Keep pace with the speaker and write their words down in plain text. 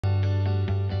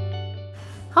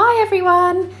Hi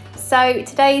everyone! So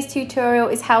today's tutorial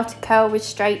is how to curl with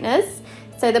straighteners.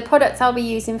 So the products I'll be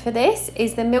using for this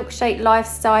is the Milkshake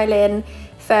Lifestyling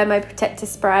Thermo Protector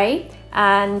Spray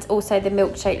and also the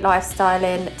Milkshake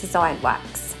Lifestyling Design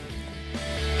Wax.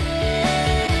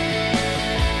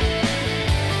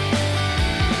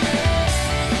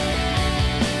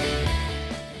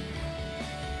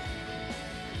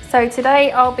 So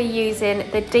today I'll be using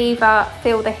the Diva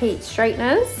Feel the Heat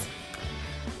straighteners,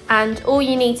 and all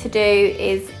you need to do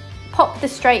is pop the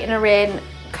straightener in,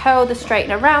 curl the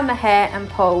straightener around the hair and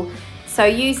pull. So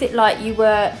use it like you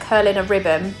were curling a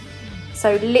ribbon.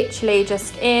 So literally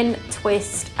just in,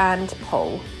 twist and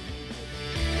pull.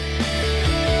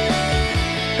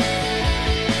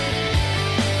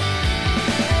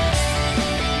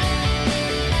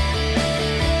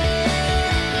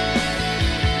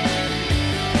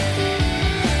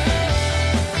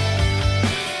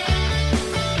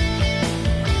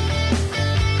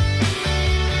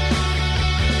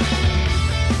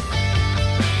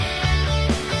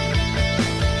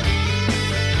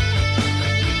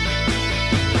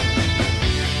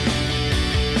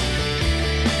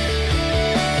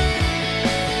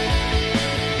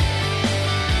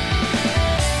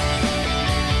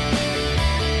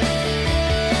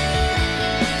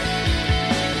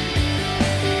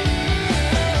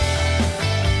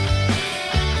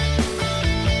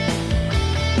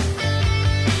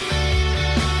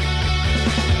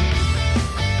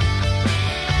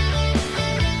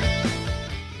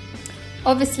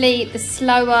 Obviously, the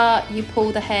slower you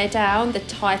pull the hair down, the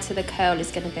tighter the curl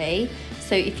is going to be.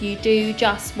 So if you do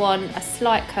just want a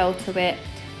slight curl to it,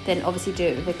 then obviously do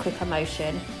it with a quicker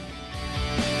motion.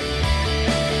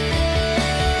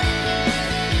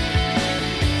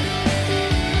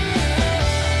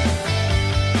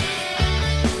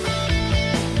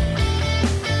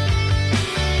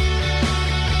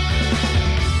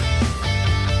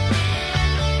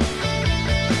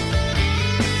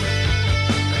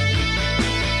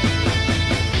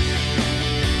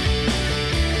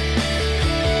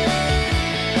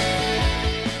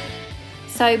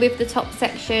 So with the top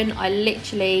section, I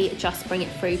literally just bring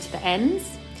it through to the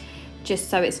ends, just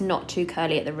so it's not too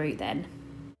curly at the root then.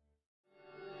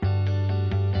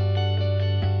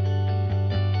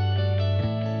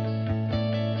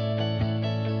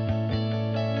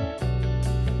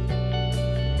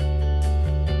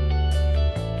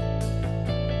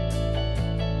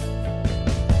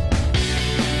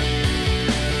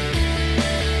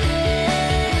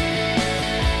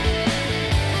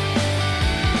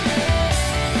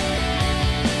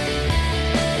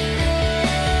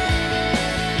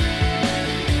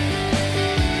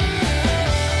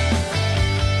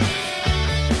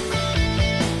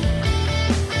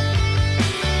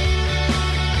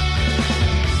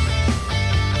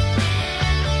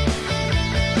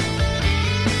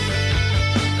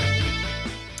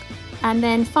 And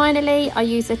then finally, I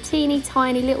use a teeny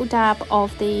tiny little dab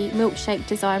of the Milkshake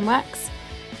Design Wax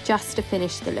just to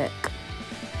finish the look.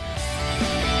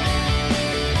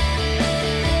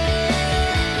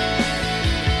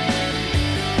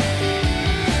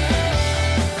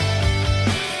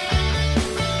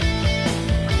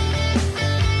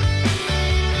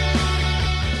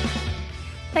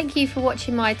 Thank you for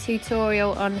watching my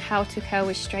tutorial on how to curl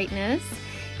with straighteners.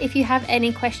 If you have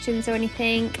any questions or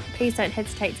anything, please don't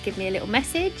hesitate to give me a little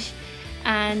message,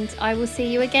 and I will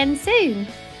see you again soon.